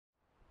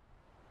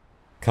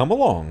Come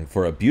along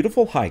for a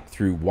beautiful hike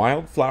through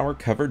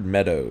wildflower-covered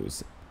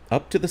meadows,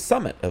 up to the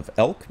summit of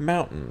Elk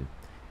Mountain,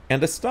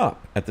 and a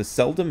stop at the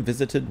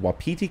seldom-visited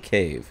Wapiti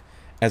Cave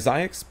as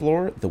I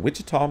explore the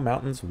Wichita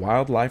Mountains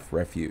Wildlife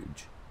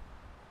Refuge.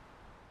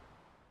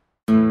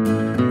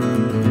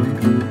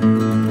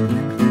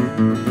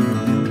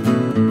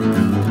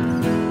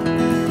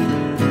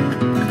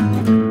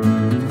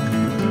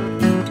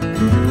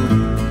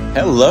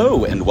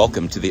 Hello and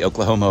welcome to the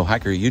Oklahoma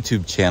Hiker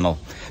YouTube channel.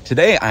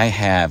 Today I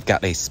have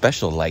got a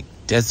special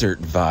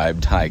desert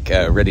vibed hike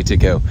ready to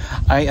go.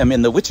 I am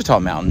in the Wichita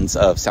Mountains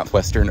of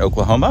Southwestern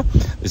Oklahoma.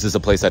 This is a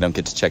place I don't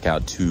get to check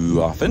out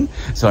too often,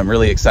 so I'm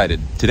really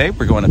excited. Today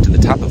we're going up to the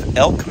top of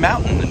Elk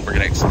Mountain and we're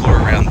going to explore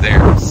around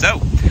there.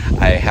 So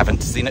I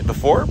haven't seen it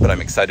before, but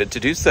I'm excited to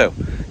do so.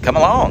 Come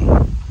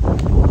along.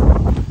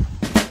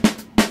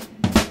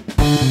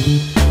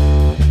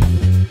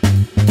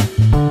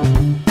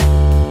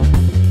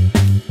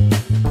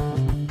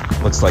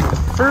 Looks like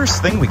the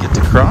first thing we get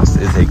to cross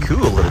is a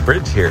cool little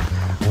bridge here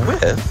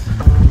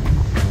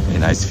with a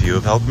nice view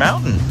of Elk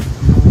Mountain.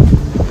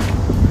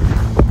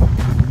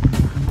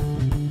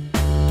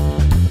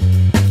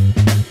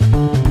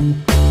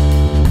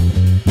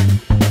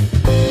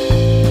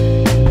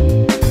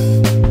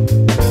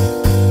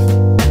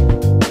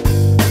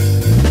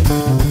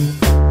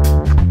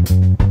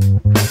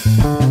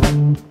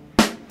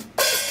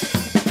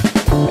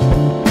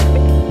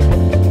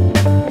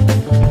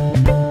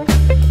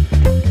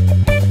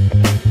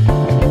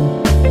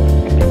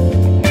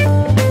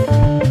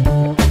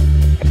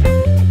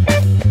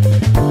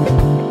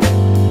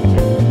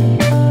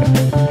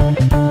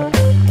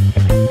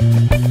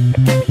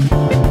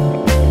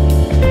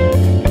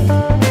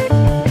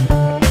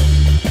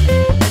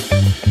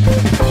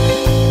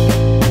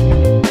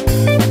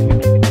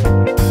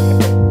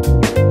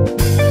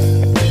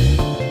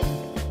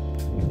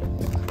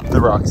 The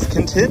rocks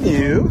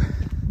continue,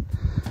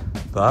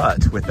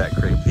 but with that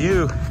great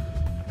view,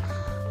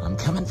 I'm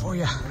coming for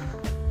you.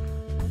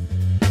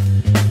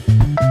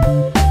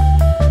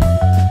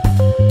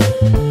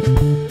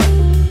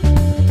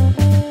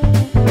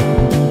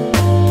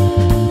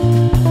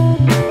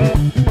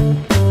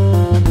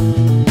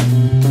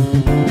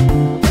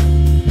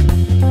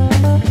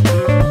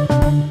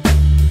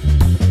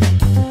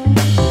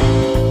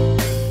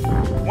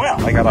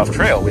 Well, I got off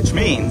trail, which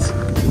means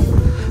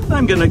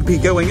I'm gonna be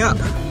going up.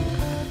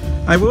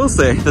 I will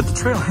say that the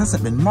trail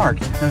hasn't been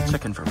marked.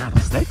 Checking for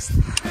rattlesnakes.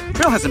 The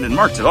trail hasn't been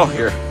marked at all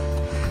here.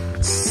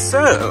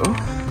 So,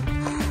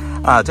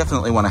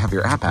 definitely want to have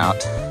your app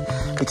out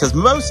because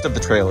most of the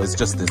trail is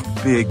just this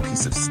big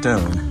piece of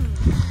stone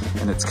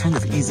and it's kind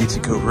of easy to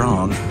go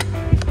wrong.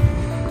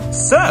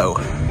 So,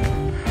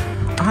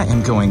 I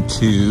am going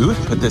to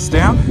put this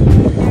down,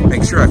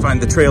 make sure I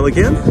find the trail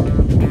again,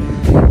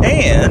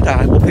 and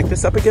I will pick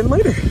this up again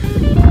later.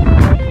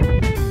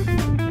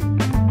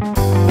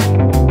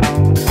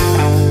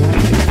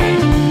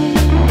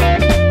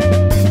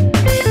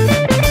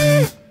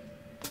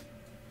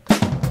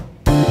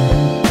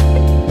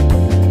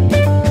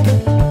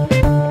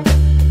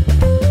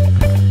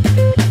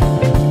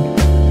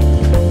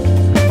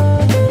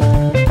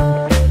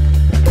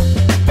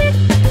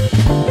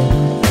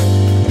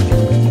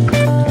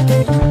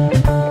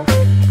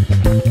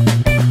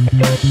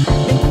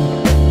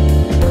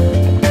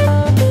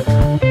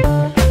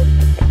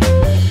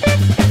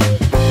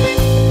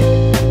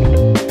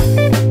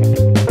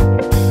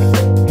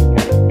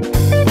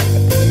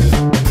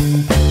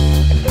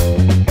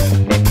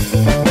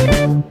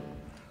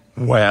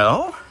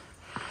 Well,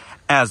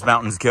 as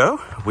mountains go,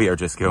 we are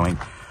just going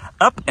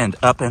up and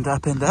up and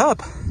up and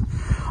up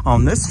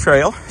on this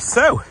trail.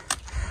 So,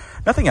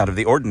 nothing out of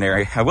the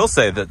ordinary. I will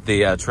say that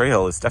the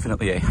trail is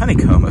definitely a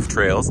honeycomb of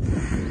trails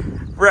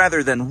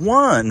rather than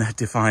one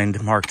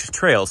defined marked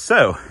trail.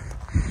 So,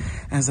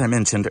 as I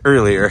mentioned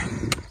earlier,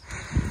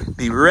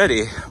 be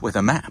ready with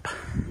a map.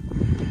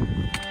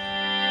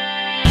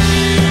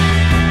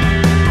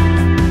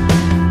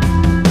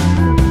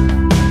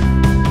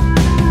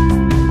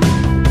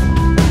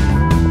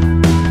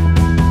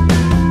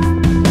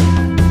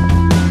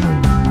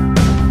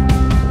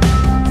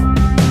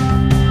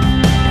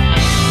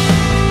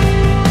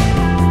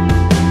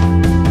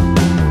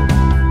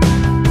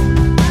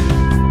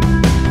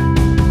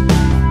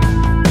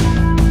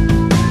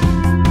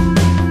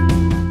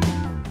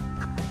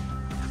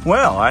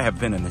 Well, I have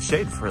been in the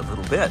shade for a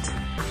little bit,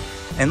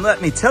 and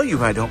let me tell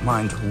you, I don't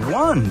mind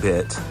one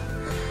bit,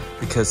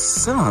 because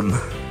some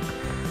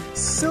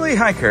silly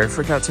hiker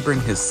forgot to bring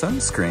his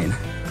sunscreen.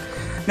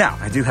 Now,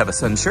 I do have a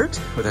sun shirt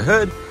with a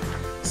hood,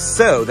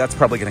 so that's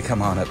probably gonna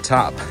come on up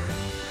top,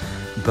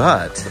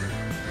 but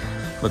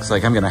looks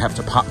like I'm gonna have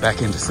to pop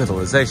back into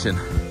civilization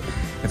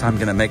if I'm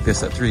gonna make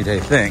this a 3-day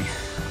thing.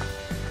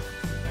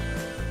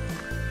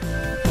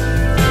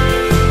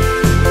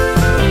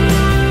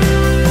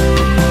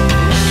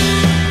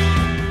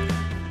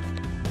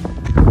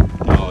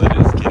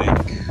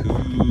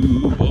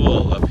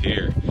 Cool up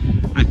here.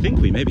 I think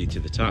we may be to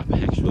the top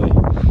actually.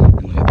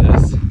 And look at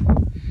this.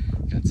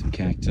 Got some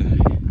cacti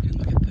and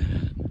look at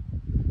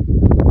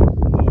that.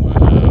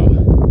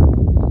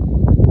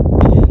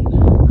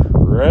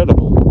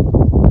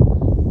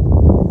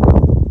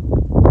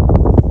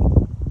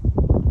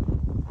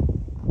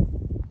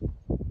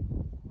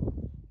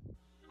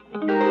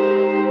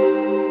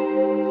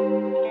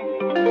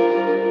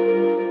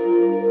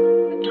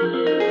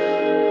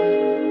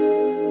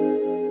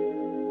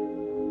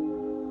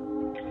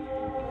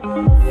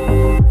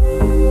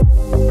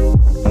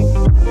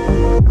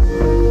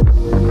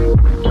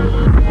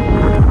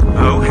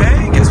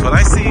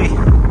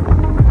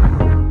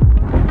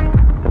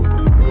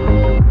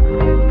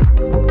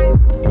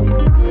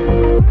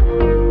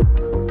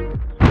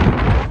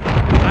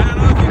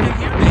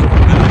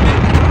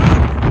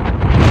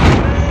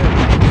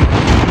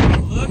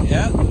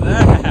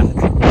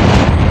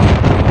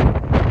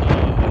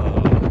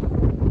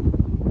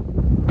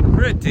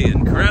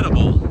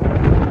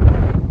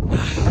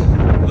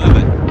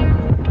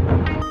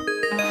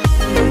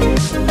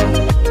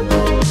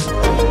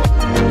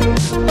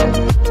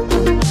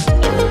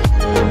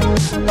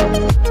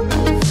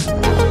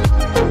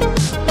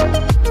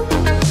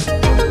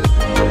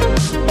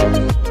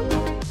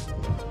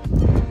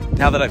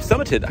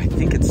 visited, I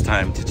think it's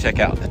time to check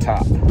out the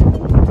top.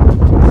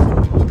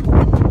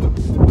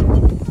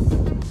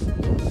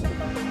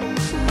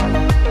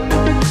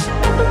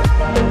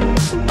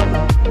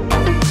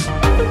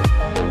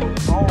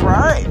 All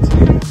right,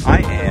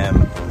 I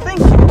am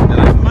thinking that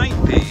I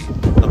might be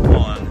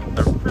upon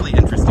a really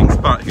interesting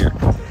spot here.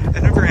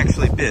 I've never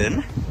actually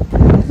been,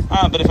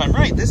 but if I'm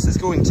right, this is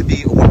going to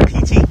be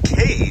Wapiti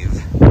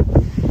Cave.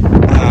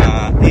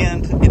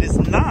 And it is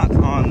not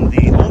on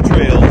the Old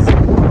Trails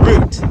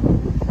route,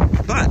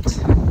 but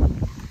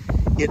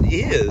it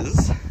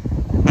is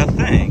a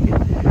thing.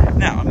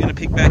 Now, I'm going to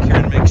peek back here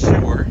and make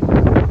sure.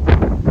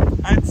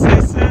 I'd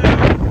say so.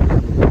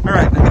 All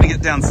right, I'm going to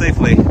get down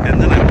safely,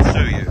 and then I will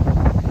show you.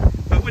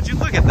 But would you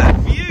look at that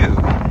view?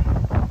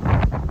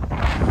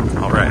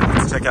 All right,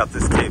 let's check out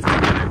this cave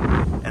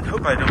together, and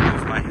hope I don't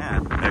lose my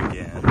hat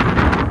again.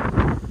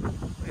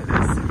 Look at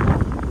this.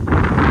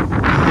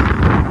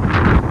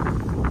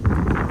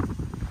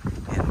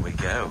 In we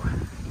go.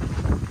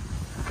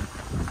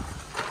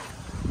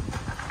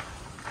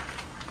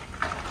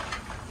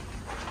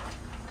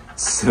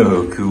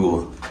 So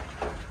cool.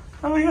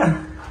 Oh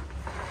yeah.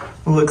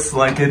 Looks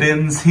like it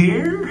ends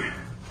here.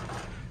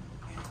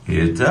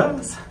 It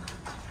does.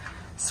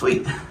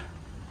 Sweet.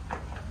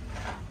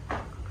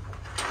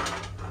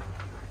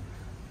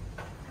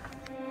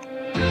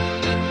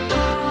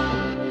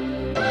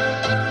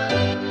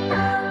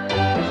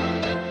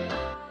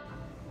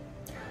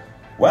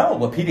 Well,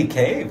 Wapiti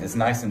Cave is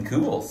nice and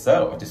cool,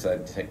 so I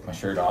decided to take my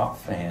shirt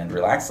off and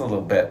relax a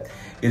little bit.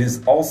 It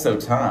is also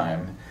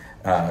time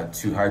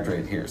to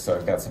hydrate here, so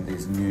I've got some of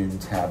these Noon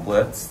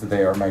tablets.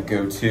 They are my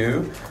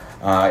go-to.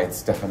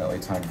 It's definitely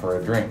time for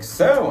a drink,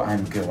 so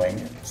I'm going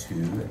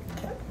to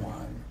get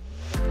one.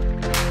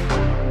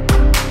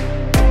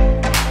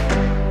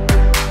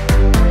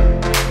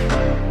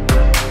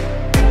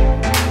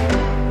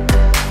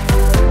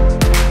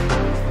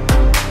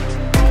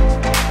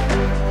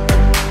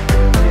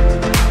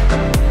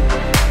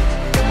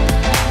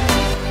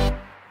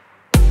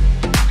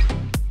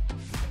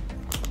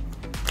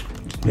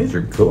 These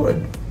are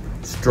good.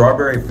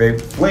 Strawberry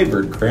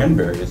flavored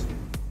cranberries.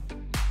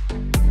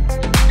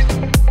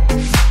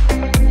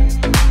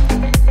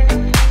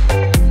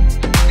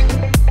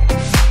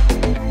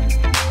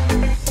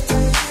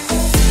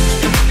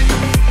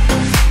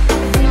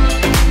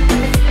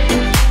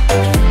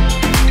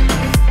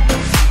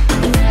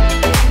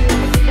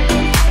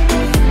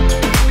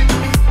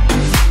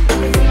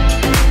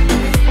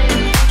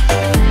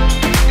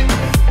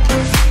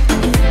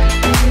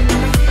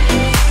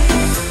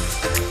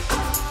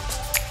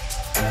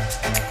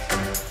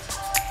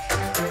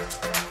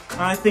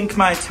 I think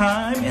my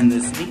time in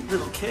this neat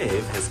little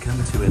cave has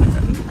come to an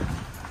end.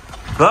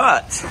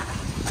 But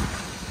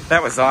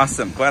that was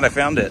awesome. Glad I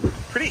found it.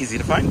 Pretty easy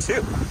to find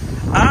too.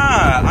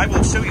 I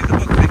will show you the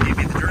book that gave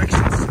me the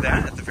directions to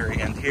that at the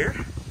very end here.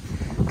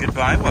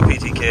 Goodbye,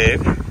 Wapiti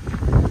Cave.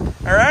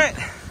 All right,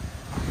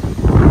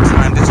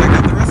 time to check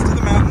out the rest of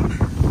the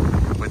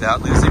mountain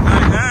without losing my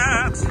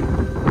hat.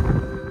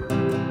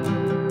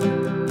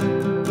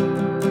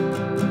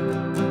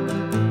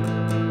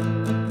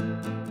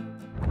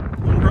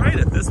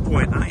 At this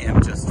point, I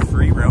am just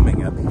free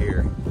roaming up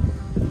here.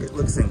 It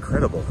looks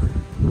incredible.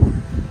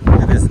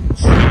 Look at this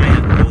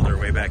giant boulder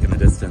way back in the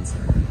distance.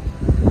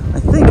 I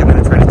think I'm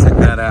going to try to check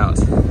that out.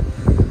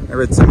 I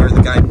read somewhere in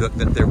the guidebook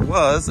that there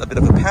was a bit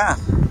of a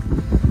path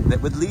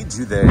that would lead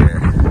you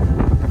there.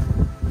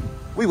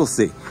 We will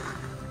see.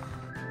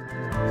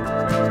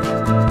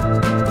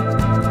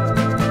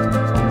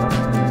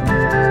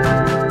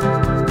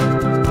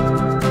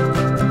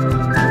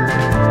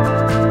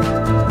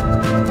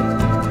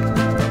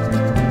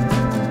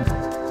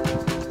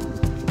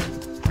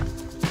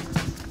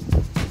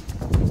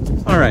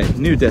 Alright,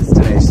 new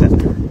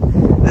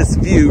destination. This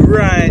view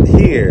right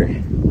here.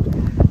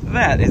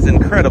 That is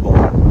incredible.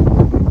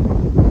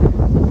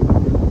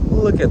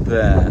 Look at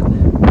that.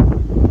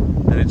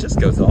 And it just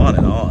goes on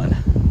and on.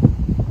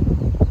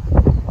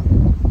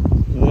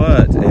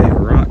 What a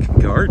rock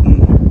garden.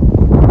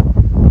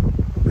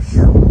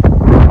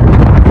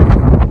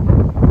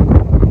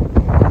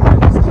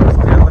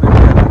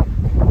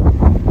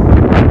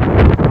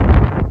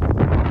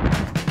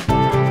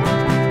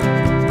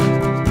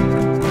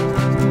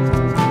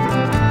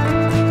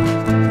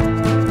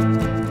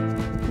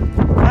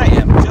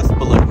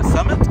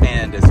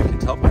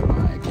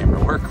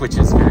 Which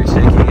is very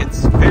shaky.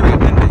 It's very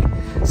windy.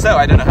 So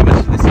I don't know how much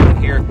of this you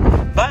can hear,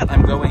 but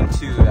I'm going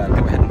to go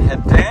ahead and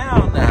head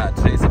down.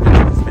 Today's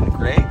adventure has been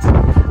great.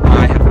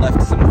 I have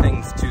left some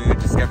things to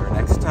discover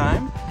next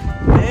time.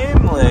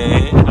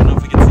 Namely, I don't know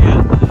if we can see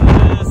it,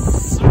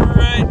 this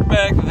right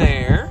back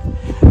there.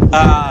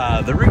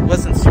 The route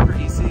wasn't super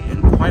easy,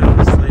 and quite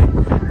honestly,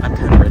 I'm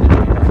kind of ready to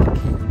get back to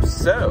camp.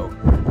 So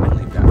I'll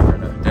leave that for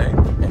another day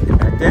and get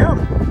back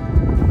down.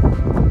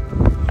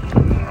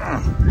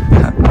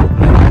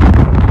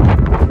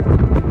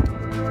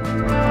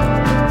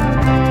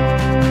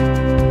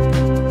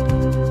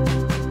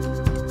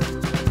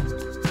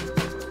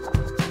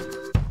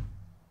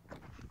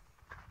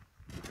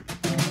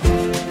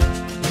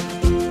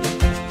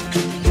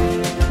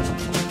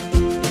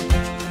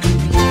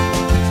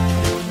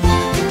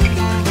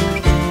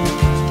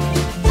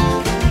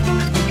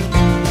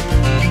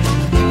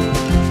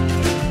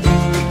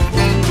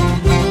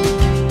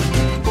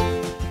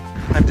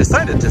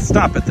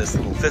 stop at this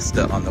little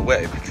vista on the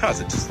way because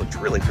it just looked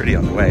really pretty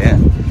on the way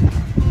in.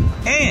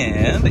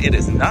 And it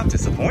is not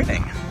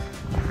disappointing.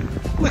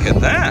 Look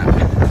at that.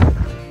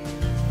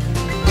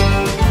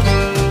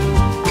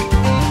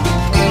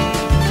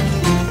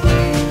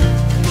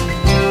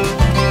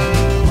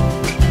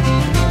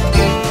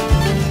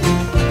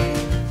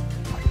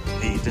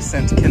 The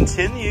descent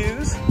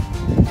continues.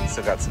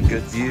 Still got some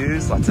good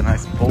views, lots of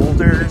nice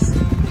boulders.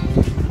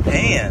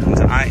 And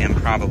I am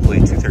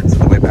probably 2/3 of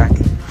the way back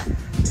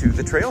to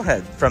the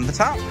trailhead from the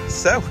top.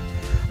 So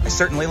I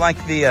certainly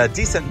like the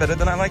descent better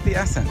than I like the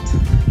ascent.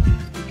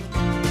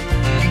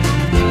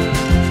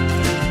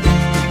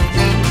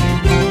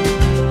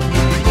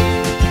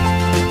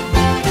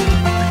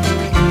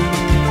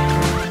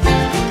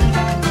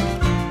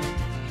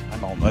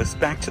 I'm almost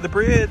back to the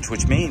bridge,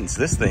 which means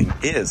this thing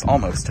is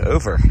almost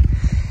over.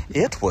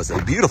 It was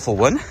a beautiful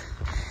one,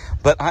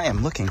 but I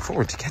am looking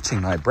forward to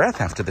catching my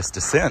breath after this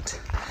descent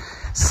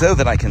so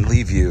that I can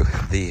leave you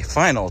the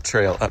final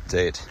trail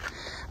update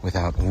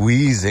without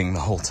wheezing the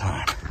whole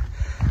time.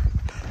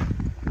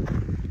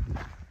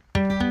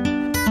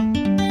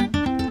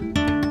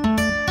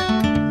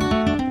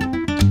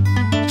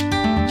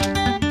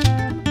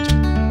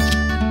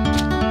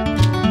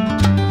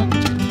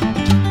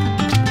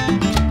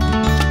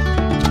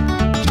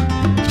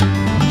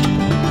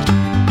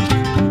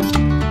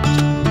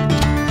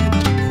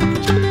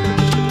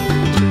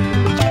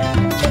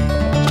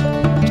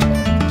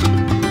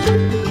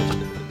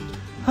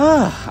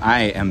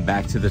 I am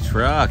back to the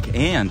truck,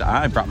 and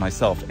I brought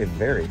myself a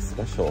very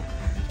special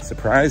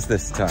surprise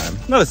this time.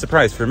 Not a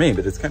surprise for me,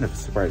 but it's kind of a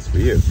surprise for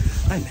you.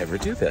 I never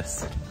do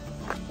this.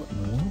 What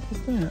in the world was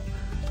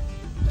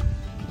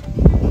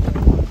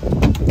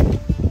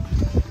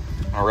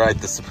that? All right,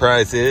 the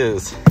surprise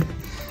is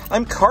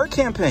I'm car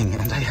camping,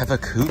 and I have a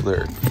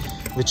cooler,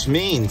 which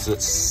means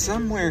that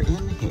somewhere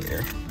in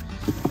here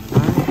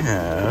I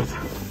have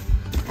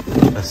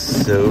a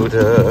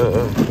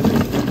soda.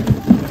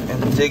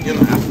 Digging,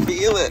 I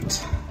feel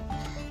it.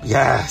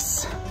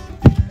 Yes.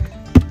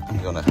 I'm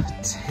gonna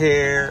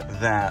tear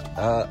that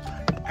up.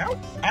 Ow,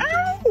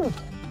 ow.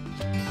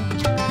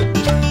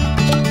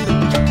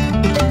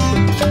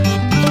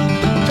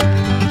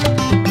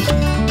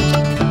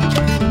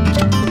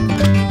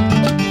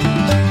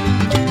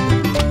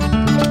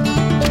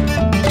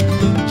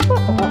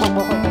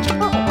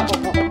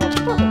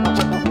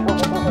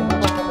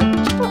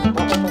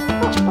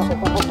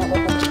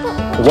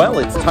 Well,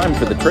 it's time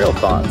for the trail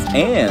thoughts,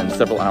 and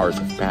several hours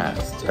have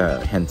passed,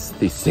 hence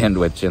the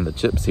sandwich and the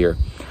chips here.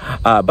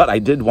 But I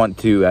did want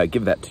to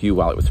give that to you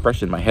while it was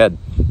fresh in my head.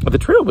 The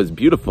trail was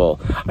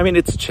beautiful. I mean,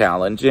 it's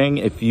challenging.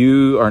 If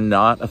you are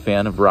not a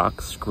fan of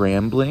rock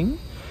scrambling,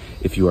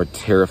 if you are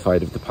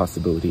terrified of the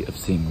possibility of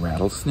seeing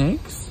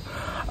rattlesnakes,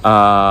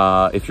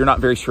 if you're not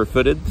very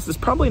sure-footed, this is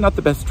probably not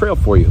the best trail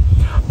for you.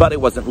 But it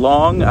wasn't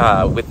long.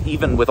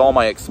 Even with all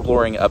my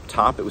exploring up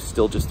top, it was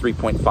still just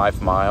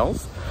 3.5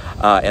 miles.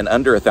 And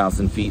under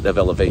 1,000 feet of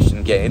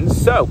elevation gain.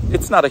 So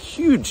it's not a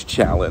huge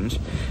challenge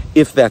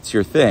if that's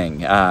your thing.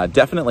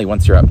 Definitely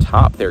once you're up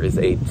top, there is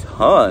a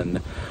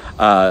ton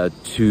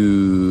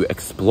to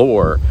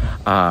explore.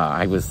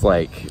 I was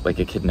like a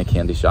kid in a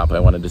candy shop. I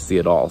wanted to see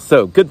it all.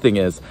 So good thing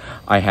is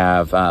I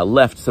have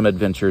left some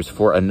adventures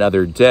for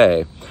another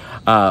day.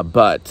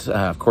 But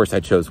of course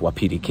I chose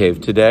Wapiti Cave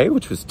today,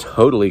 which was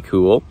totally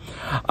cool.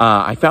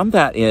 I found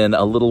that in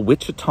a little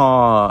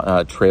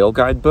Wichita trail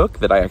guidebook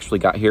that I actually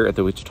got here at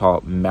the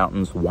Wichita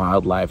Mountains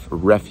Wildlife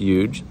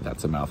Refuge.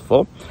 That's a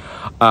mouthful.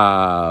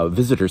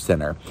 Visitor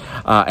Center.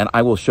 And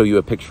I will show you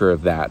a picture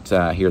of that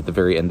here at the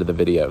very end of the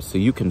video, so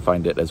you can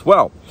find it as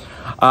well.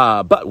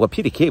 But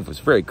Wapiti Cave was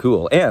very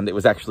cool, and it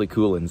was actually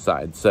cool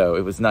inside. So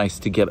it was nice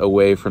to get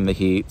away from the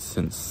heat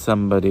since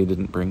somebody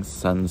didn't bring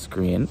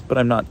sunscreen, but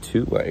I'm not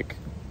too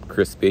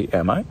crispy,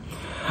 am I?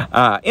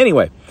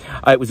 Anyway,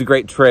 it was a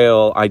great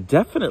trail. I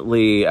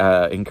definitely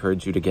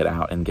encourage you to get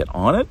out and get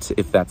on it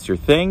if that's your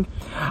thing.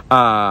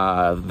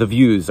 The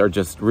views are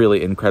just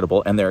really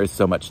incredible, and there is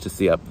so much to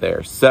see up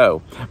there.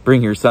 So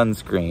bring your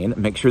sunscreen.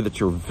 Make sure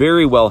that you're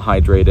very well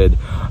hydrated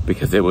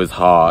because it was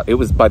hot. It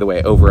was, by the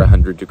way, over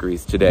 100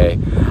 degrees today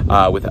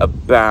with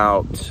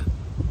about,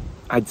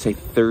 I'd say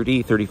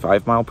 30,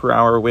 35 mile per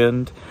hour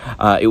wind.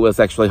 It was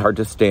actually hard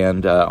to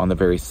stand on the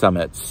very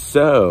summit,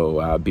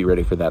 so be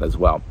ready for that as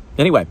well.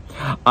 Anyway,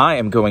 I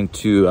am going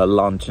to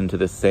launch into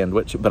this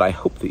sandwich, but I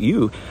hope that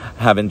you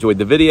have enjoyed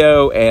the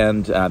video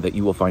and that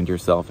you will find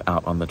yourself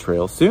out on the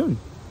trail soon.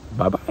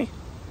 Bye-bye.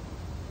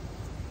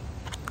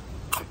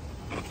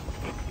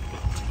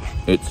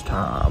 It's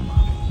time.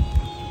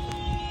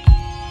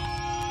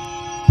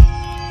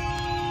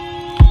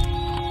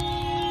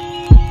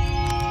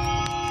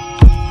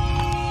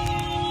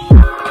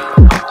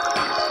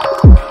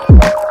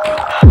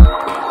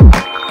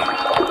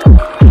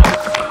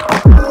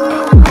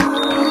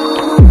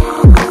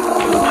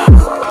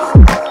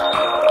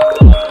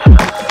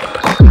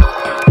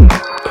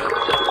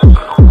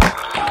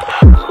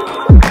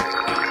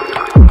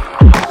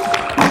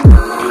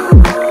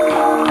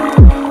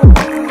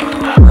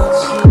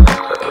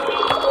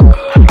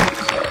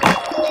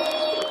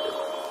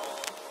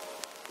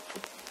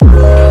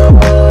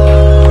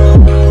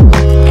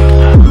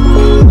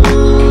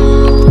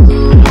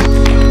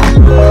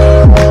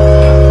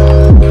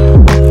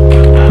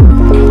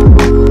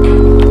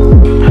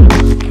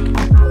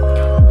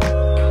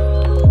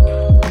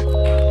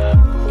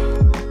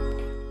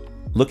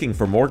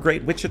 Looking for more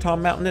great Wichita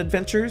Mountain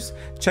adventures?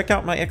 Check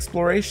out my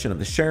exploration of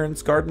the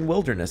Sharon's Garden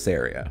Wilderness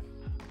area.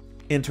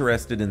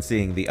 Interested in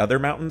seeing the other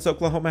mountains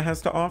Oklahoma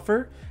has to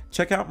offer?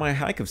 Check out my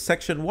hike of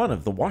Section 1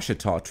 of the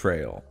Wichita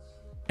Trail.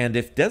 And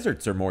if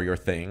deserts are more your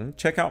thing,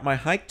 check out my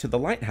hike to the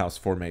Lighthouse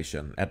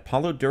Formation at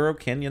Palo Duro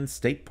Canyon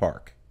State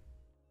Park.